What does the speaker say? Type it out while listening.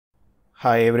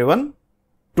Hi everyone.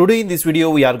 Today in this video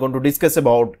we are going to discuss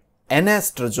about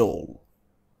Anastrozole.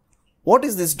 What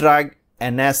is this drug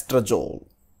Anastrozole?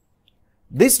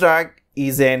 This drug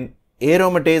is an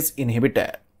aromatase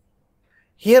inhibitor.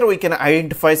 Here we can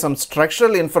identify some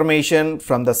structural information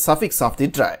from the suffix of the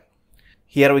drug.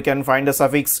 Here we can find the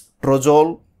suffix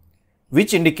Trozole,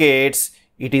 which indicates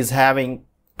it is having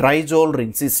triazole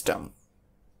ring system.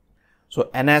 So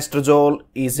Anastrozole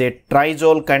is a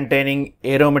triazole containing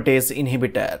aromatase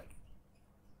inhibitor.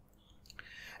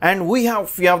 And we have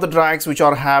few of the drugs which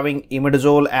are having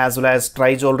imidazole as well as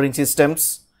triazole ring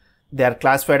systems. They are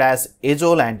classified as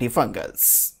azole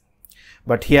antifungals.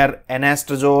 But here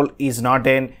Anastrozole is not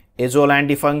an azole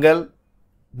antifungal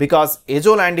because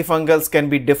azole antifungals can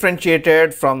be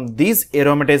differentiated from these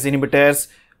aromatase inhibitors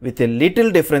with a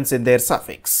little difference in their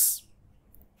suffix.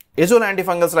 Azole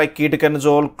antifungals like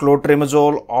ketoconazole,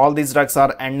 clotrimazole, all these drugs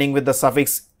are ending with the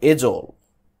suffix azole.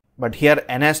 But here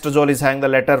Anastrozole is having the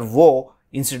letter O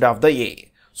instead of the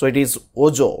A. So it is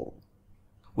ozole.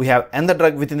 We have another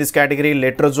drug within this category,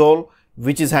 Letrozole,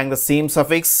 which is having the same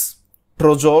suffix,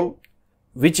 Trozole,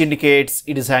 which indicates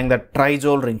it is having the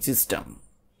triazole ring system.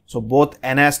 So both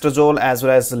Anastrozole as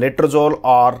well as Letrozole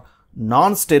are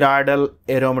non-steroidal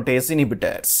aromatase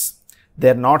inhibitors. They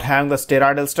are not having the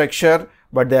steroidal structure,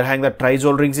 but they are having the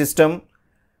triazole ring system,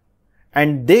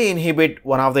 and they inhibit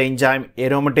one of the enzyme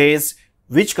aromatase,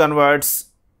 which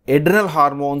converts adrenal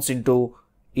hormones into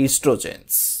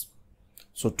estrogens.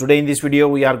 So today in this video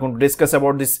we are going to discuss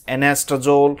about this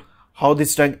Anastrozole, how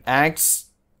this drug acts,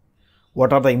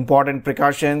 what are the important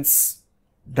precautions,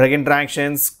 drug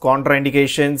interactions,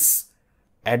 contraindications,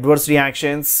 adverse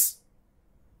reactions,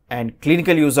 and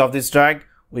clinical use of this drug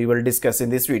we will discuss in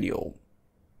this video.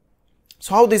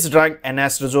 So how this drug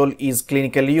Anastrozole is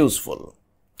clinically useful?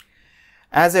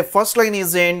 As a first line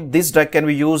agent, this drug can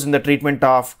be used in the treatment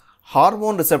of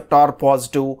hormone receptor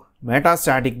positive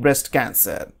metastatic breast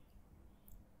cancer.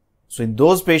 So in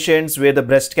those patients where the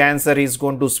breast cancer is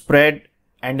going to spread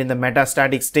and in the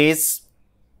metastatic stage,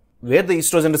 where the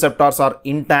estrogen receptors are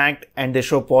intact and they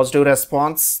show positive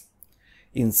response,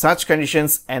 in such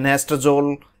conditions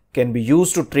Anastrozole can be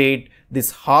used to treat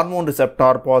this hormone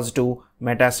receptor positive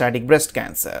metastatic breast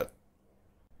cancer.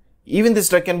 Even this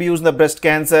drug can be used in the breast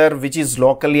cancer which is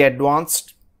locally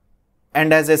advanced.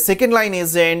 And as a second line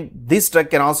agent, this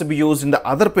drug can also be used in the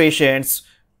other patients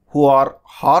who are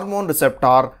hormone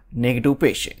receptor negative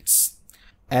patients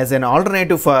as an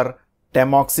alternative for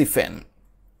tamoxifen.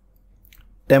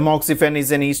 Tamoxifen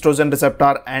is an estrogen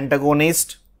receptor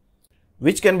antagonist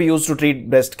which can be used to treat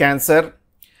breast cancer.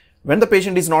 When the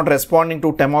patient is not responding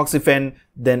to tamoxifen,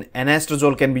 then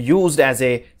Anastrozole can be used as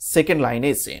a second line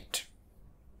agent.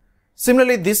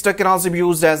 Similarly, this drug can also be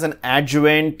used as an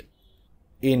adjuvant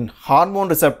in hormone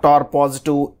receptor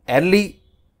positive early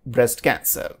breast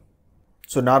cancer.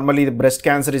 So normally the breast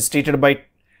cancer is treated by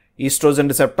estrogen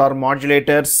receptor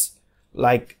modulators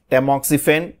like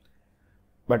tamoxifen,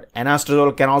 but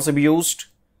Anastrozole can also be used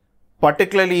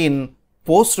particularly in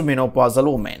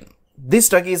postmenopausal women. This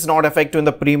drug is not effective in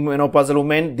the premenopausal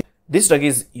women. This drug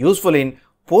is useful in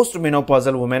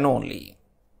postmenopausal women only.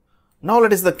 Now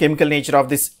let us see the chemical nature of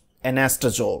this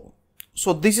Anastrozole.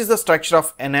 So this is the structure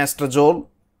of Anastrozole,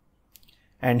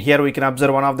 and here we can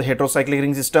observe one of the heterocyclic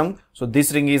ring system. So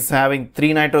this ring is having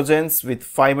 3 nitrogens with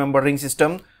 5-member ring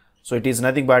system. So it is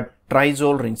nothing but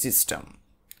triazole ring system,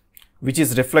 which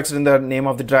is reflected in the name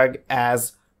of the drug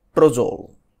as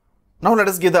Trozole. Now let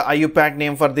us give the IUPAC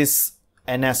name for this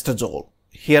Anastrozole.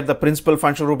 Here the principal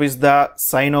functional group is the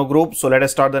cyano group. So let us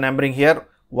start the numbering here.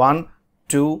 1,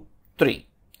 2, 3.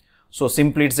 So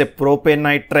simply it's a propane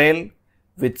nitrile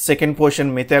with second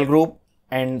position methyl group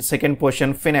and second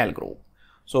position phenyl group.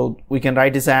 So we can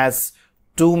write this as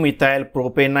 2-methyl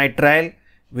propane nitrile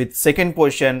with second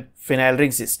position phenyl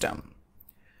ring system.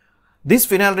 This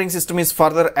phenyl ring system is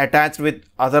further attached with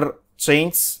other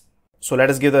chains. So let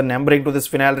us give the numbering to this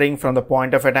phenyl ring from the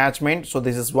point of attachment. So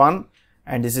this is 1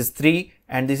 and this is 3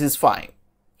 and this is 5.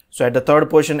 So at the third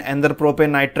position another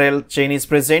propane nitrile chain is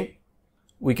present.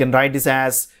 We can write this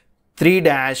as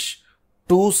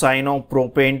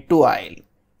 3-2-cyano-propane 2-yle.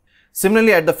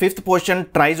 Similarly at the fifth position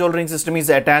triazole ring system is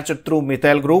attached through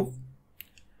methyl group,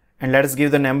 and let us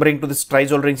give the numbering to this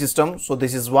triazole ring system. So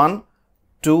this is 1,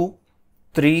 2,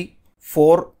 3,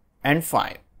 4 and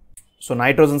 5. So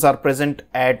nitrogens are present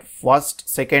at first,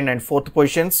 second and fourth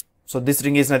positions. So this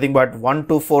ring is nothing but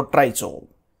 1,2,4 triazole.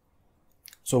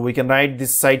 So we can write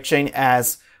this side chain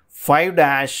as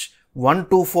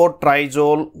 5-1,2,4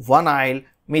 triazole 1-yle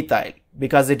methyl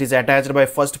because it is attached by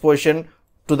first position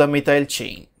to the methyl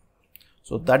chain.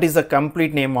 So that is the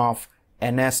complete name of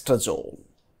Anastrozole.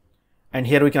 and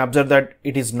here we can observe that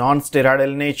it is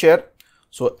non-steroidal in nature.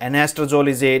 So anastrozole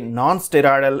is a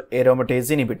non-steroidal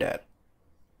aromatase inhibitor.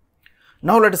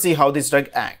 Now let us see how this drug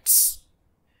acts.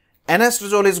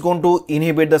 Anastrozole is going to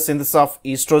inhibit the synthesis of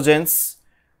estrogens,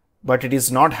 but it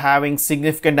is not having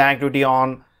significant activity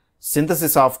on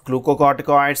synthesis of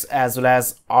glucocorticoids as well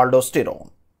as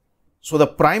aldosterone. So the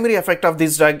primary effect of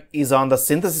this drug is on the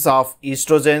synthesis of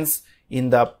estrogens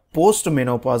in the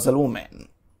postmenopausal woman.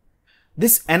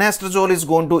 This anastrozole is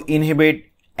going to inhibit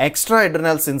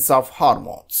extra-adrenal synthesis of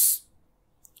hormones.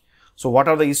 So what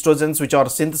are the estrogens which are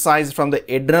synthesized from the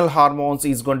adrenal hormones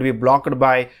is going to be blocked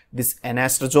by this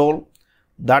anastrozole.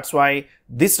 That's why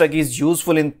this drug is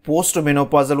useful in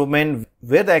postmenopausal women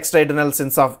where the extra-adrenal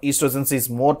synthesis of estrogens is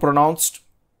more pronounced.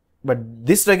 But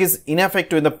this drug is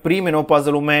ineffective in the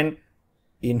premenopausal women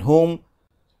in whom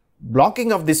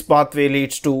blocking of this pathway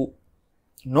leads to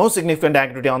no significant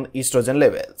activity on estrogen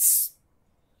levels.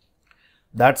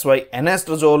 That's why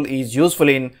anastrozole is useful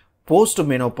in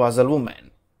postmenopausal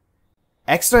women.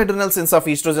 Extra-adrenal synthesis of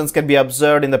estrogens can be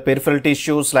observed in the peripheral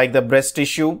tissues like the breast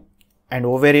tissue and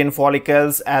ovarian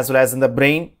follicles as well as in the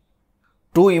brain.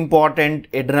 Two important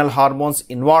adrenal hormones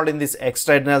involved in this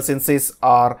extra-adrenal synthesis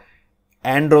are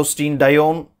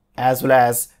androstenedione as well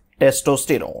as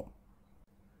testosterone.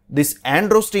 This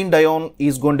androstenedione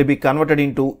is going to be converted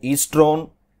into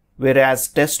estrone,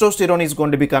 whereas testosterone is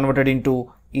going to be converted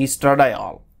into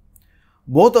estradiol.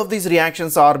 Both of these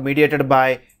reactions are mediated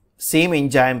by same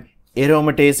enzyme,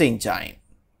 aromatase enzyme.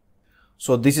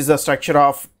 So this is the structure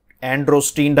of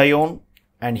androstenedione,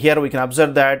 and here we can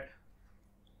observe that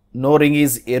no ring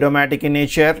is aromatic in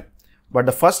nature, but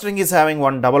the first ring is having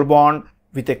one double bond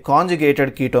with a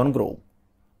conjugated ketone group.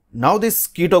 Now this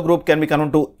keto group can be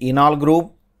converted to enol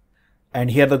group, and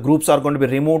here the groups are going to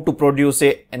be removed to produce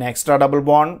an extra double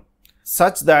bond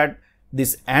such that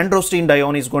this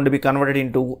androstenedione is going to be converted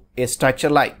into a structure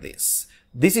like this.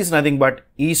 This is nothing but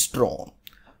estrone.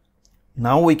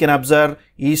 Now we can observe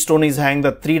estrone is having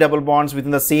the 3 double bonds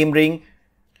within the same ring,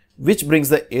 which brings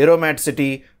the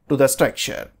aromaticity to the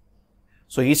structure.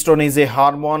 So estrone is a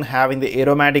hormone having the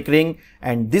aromatic ring,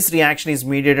 and this reaction is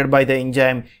mediated by the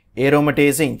enzyme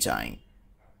aromatase enzyme.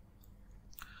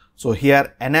 So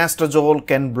here anastrozole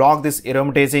can block this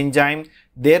aromatase enzyme,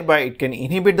 thereby it can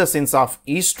inhibit the synthesis of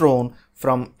estrone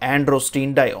from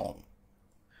androstenedione.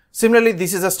 Similarly,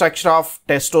 this is the structure of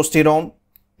testosterone.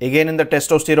 Again, in the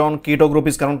testosterone, keto group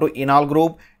is converted to enol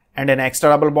group and an extra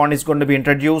double bond is going to be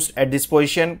introduced at this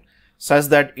position such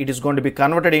that it is going to be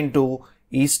converted into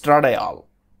estradiol.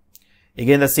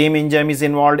 Again, the same enzyme is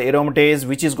involved, aromatase,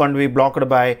 which is going to be blocked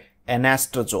by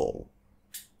anastrozole.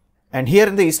 And here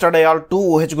in the estradiol, 2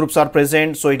 OH groups are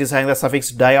present, so it is having the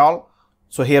suffix diol.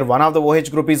 So here one of the OH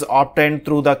group is obtained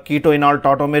through the keto-enol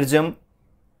tautomerism,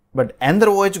 but another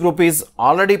OH group is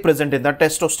already present in the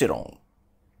testosterone.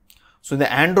 So in the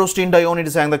androstenedione it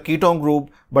is having the ketone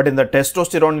group, but in the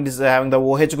testosterone it is having the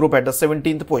OH group at the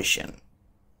 17th position.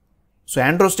 So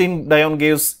androstenedione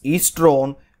gives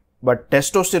estrone, but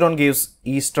testosterone gives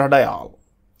estradiol.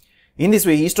 In this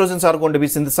way, estrogens are going to be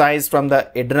synthesized from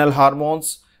the adrenal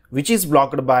hormones, which is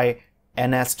blocked by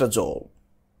anastrozole.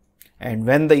 And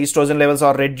when the estrogen levels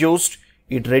are reduced,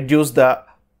 it reduces the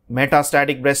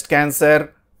metastatic breast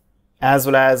cancer as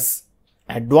well as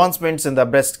advancements in the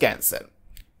breast cancer.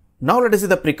 Now let us see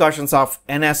the precautions of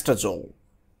anastrozole.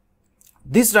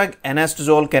 This drug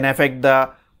anastrozole can affect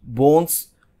the bones,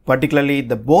 particularly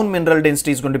the bone mineral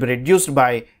density is going to be reduced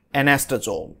by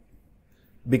anastrozole.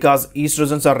 Because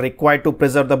estrogens are required to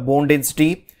preserve the bone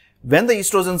density, when the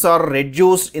estrogens are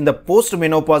reduced in the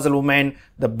postmenopausal woman,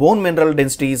 the bone mineral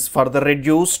density is further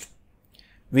reduced,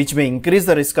 which may increase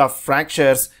the risk of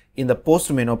fractures in the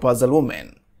postmenopausal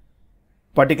woman.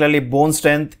 Particularly bone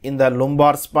strength in the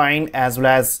lumbar spine as well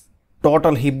as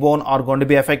total hip bone are going to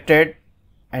be affected,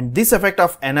 and this effect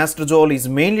of anastrozole is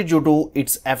mainly due to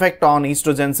its effect on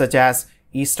estrogens such as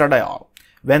estradiol.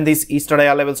 When these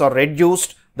estradiol levels are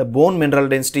reduced, the bone mineral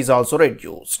density is also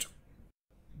reduced.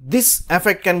 This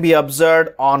effect can be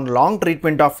observed on long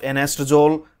treatment of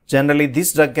anastrozole. Generally,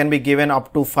 this drug can be given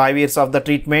up to 5 years of the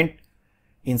treatment.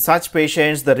 In such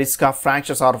patients, the risk of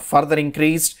fractures are further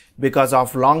increased because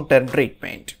of long-term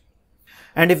treatment.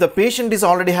 And if the patient is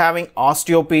already having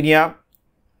osteopenia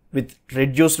with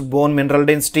reduced bone mineral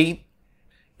density,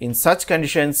 in such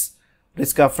conditions,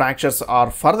 risk of fractures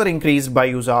are further increased by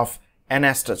use of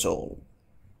anastrozole.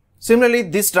 Similarly,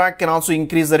 this drug can also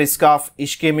increase the risk of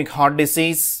ischemic heart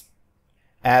disease,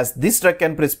 as this drug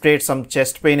can precipitate some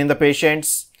chest pain in the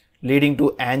patients, leading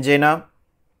to angina,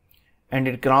 and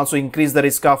it can also increase the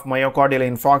risk of myocardial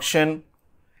infarction,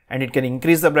 and it can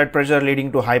increase the blood pressure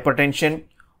leading to hypertension.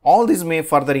 All these may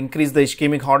further increase the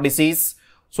ischemic heart disease.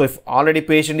 So if already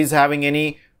patient is having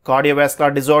any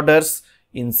cardiovascular disorders,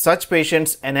 in such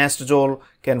patients anastrozole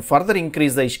can further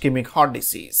increase the ischemic heart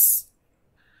disease.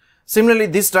 Similarly,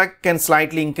 this drug can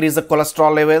slightly increase the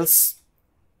cholesterol levels,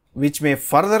 which may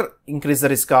further increase the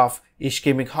risk of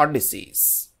ischemic heart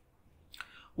disease.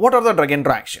 What are the drug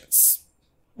interactions?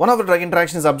 One of the drug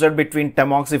interactions is observed between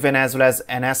tamoxifen as well as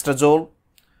anastrozole.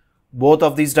 Both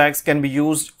of these drugs can be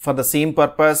used for the same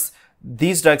purpose.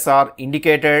 These drugs are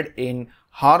indicated in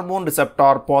hormone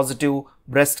receptor positive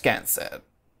breast cancer.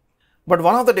 But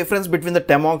one of the difference between the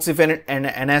tamoxifen and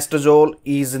anastrozole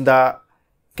is in the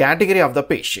category of the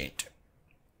patient.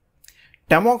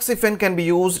 Tamoxifen can be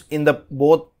used in the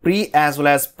both pre as well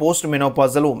as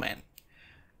postmenopausal women,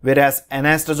 whereas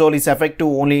anastrozole is effective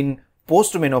only in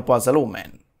postmenopausal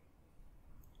women.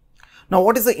 Now,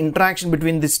 what is the interaction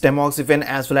between this tamoxifen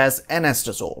as well as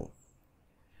anastrozole?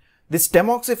 This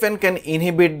tamoxifen can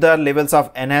inhibit the levels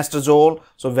of anastrozole.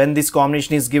 So when this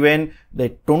combination is given,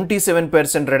 the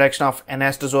 27% reduction of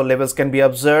anastrozole levels can be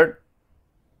observed,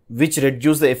 which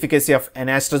reduce the efficacy of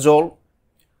anastrozole.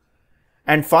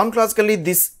 And pharmacologically,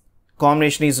 this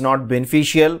combination is not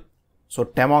beneficial. So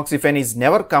tamoxifen is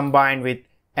never combined with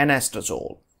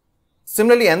anastrozole.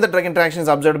 Similarly, another drug interaction is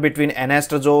observed between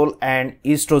anastrozole and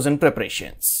estrogen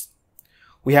preparations.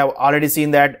 We have already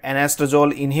seen that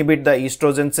anastrozole inhibit the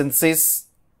estrogen synthesis.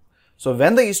 So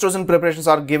when the estrogen preparations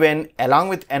are given along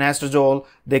with anastrozole,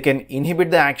 they can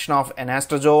inhibit the action of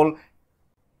anastrozole,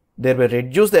 thereby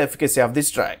reduce the efficacy of this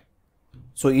drug.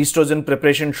 So estrogen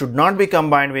preparation should not be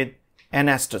combined with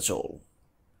anastrozole.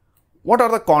 What are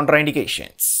the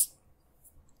contraindications?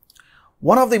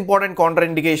 One of the important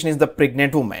contraindications is the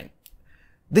pregnant woman.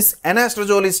 This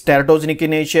anastrozole is teratogenic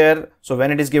in nature, so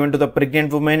when it is given to the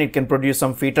pregnant woman, it can produce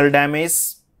some fetal damage.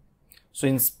 So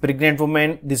in pregnant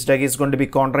women, this drug is going to be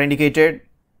contraindicated.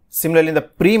 Similarly, in the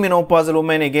premenopausal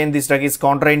woman, again this drug is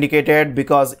contraindicated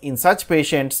because in such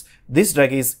patients, this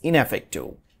drug is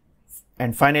ineffective.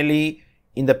 And finally,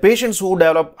 in the patients who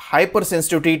develop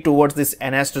hypersensitivity towards this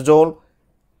anastrozole,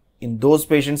 in those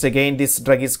patients again this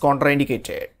drug is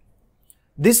contraindicated.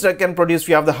 This drug can produce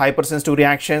few of the hypersensitive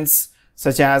reactions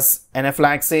such as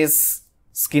anaphylaxis,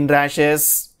 skin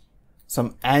rashes,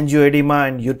 some angioedema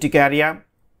and urticaria.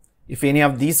 If any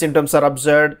of these symptoms are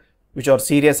observed, which are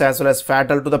serious as well as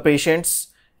fatal to the patients,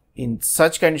 in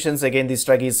such conditions again this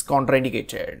drug is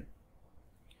contraindicated.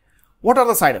 What are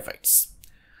the side effects?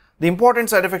 The important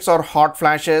side effects are hot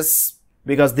flashes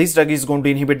because this drug is going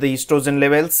to inhibit the estrogen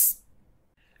levels,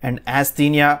 and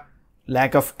asthenia,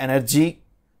 lack of energy,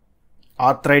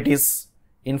 arthritis,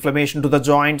 inflammation to the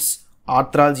joints,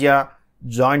 arthralgia,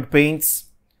 joint pains,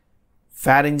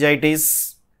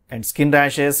 pharyngitis and skin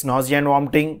rashes, nausea and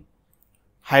vomiting,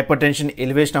 hypertension,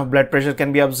 elevation of blood pressure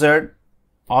can be observed,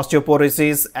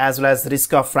 osteoporosis as well as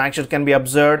risk of fracture can be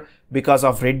observed because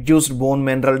of reduced bone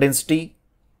mineral density,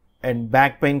 and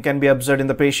back pain can be observed in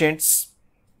the patients.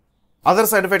 Other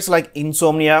side effects like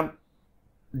insomnia,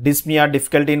 dyspnea,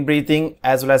 difficulty in breathing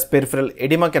as well as peripheral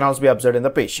edema can also be observed in the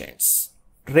patients.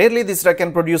 Rarely this drug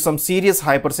can produce some serious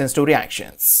hypersensitive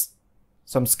reactions.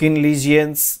 Some skin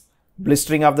lesions,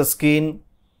 blistering of the skin,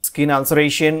 skin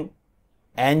ulceration,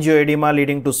 angioedema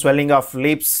leading to swelling of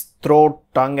lips, throat,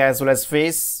 tongue as well as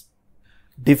face,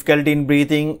 difficulty in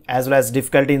breathing as well as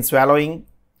difficulty in swallowing,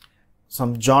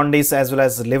 some jaundice as well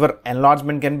as liver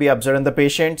enlargement can be observed in the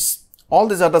patients. All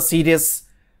these are the serious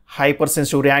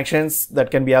hypersensitive reactions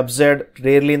that can be observed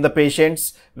rarely in the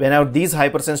patients. Whenever these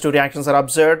hypersensitive reactions are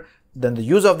observed, then the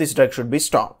use of this drug should be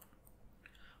stopped.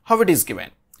 How it is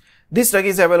given? This drug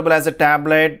is available as a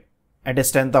tablet at a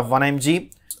strength of 1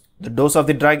 mg. The dose of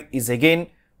the drug is again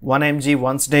 1 mg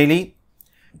once daily.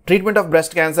 Treatment of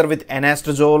breast cancer with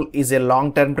anastrozole is a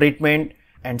long-term treatment,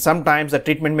 and sometimes the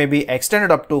treatment may be extended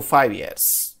up to 5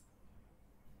 years.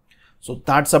 So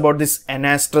that's about this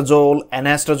anastrozole.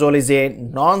 Anastrozole is a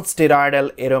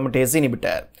non-steroidal aromatase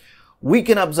inhibitor. We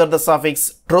can observe the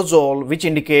suffix Trozole, which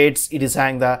indicates it is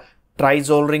having the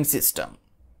triazole ring system.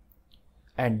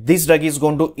 And this drug is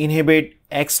going to inhibit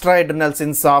extra-adrenal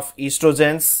synthesis of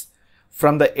estrogens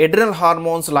from the adrenal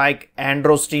hormones like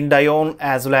androstenedione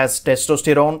as well as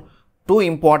testosterone. Two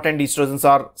important estrogens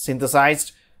are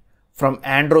synthesized. From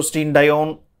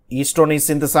androstenedione, estrone is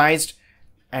synthesized,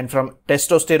 and from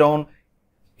testosterone,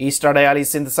 estradiol is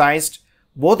synthesized.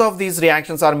 Both of these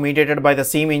reactions are mediated by the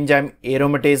same enzyme,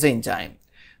 aromatase enzyme.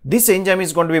 This enzyme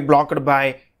is going to be blocked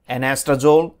by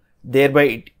anastrozole, thereby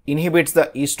it inhibits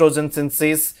the estrogen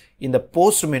synthesis in the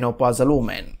postmenopausal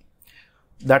woman.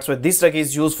 That's why this drug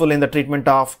is useful in the treatment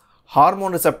of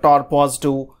hormone receptor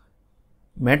positive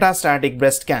metastatic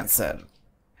breast cancer.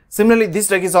 Similarly, this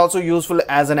drug is also useful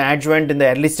as an adjuvant in the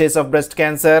early stage of breast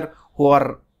cancer who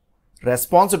are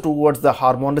responsive towards the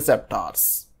hormone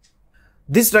receptors.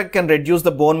 This drug can reduce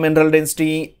the bone mineral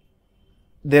density,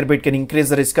 thereby it can increase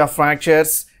the risk of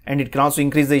fractures, and it can also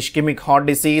increase the ischemic heart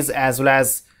disease as well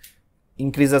as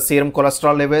increase the serum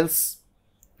cholesterol levels.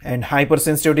 And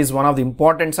hypersensitivity is one of the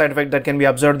important side effects that can be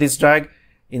observed with this drug.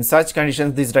 In such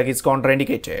conditions, this drug is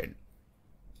contraindicated.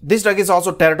 This drug is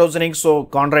also teratogenic, so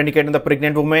contraindicated in the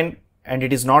pregnant woman, and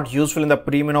it is not useful in the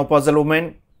premenopausal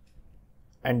woman.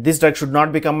 And this drug should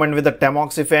not be combined with the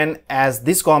tamoxifen, as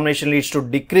this combination leads to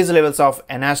decreased levels of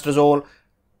anastrozole,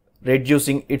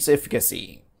 reducing its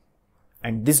efficacy.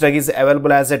 And this drug is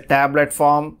available as a tablet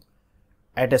form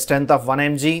at a strength of 1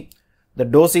 mg. The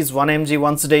dose is 1 mg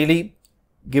once daily,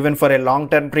 given for a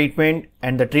long-term treatment,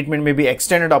 and the treatment may be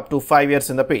extended up to 5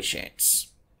 years in the patients.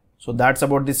 So that's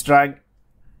about this drug,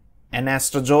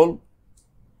 Anastrozole.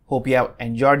 Hope you have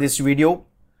enjoyed this video.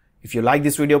 If you like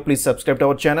this video, please subscribe to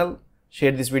our channel,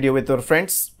 share this video with your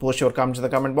friends, post your comments in the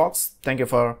comment box. Thank you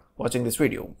for watching this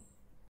video.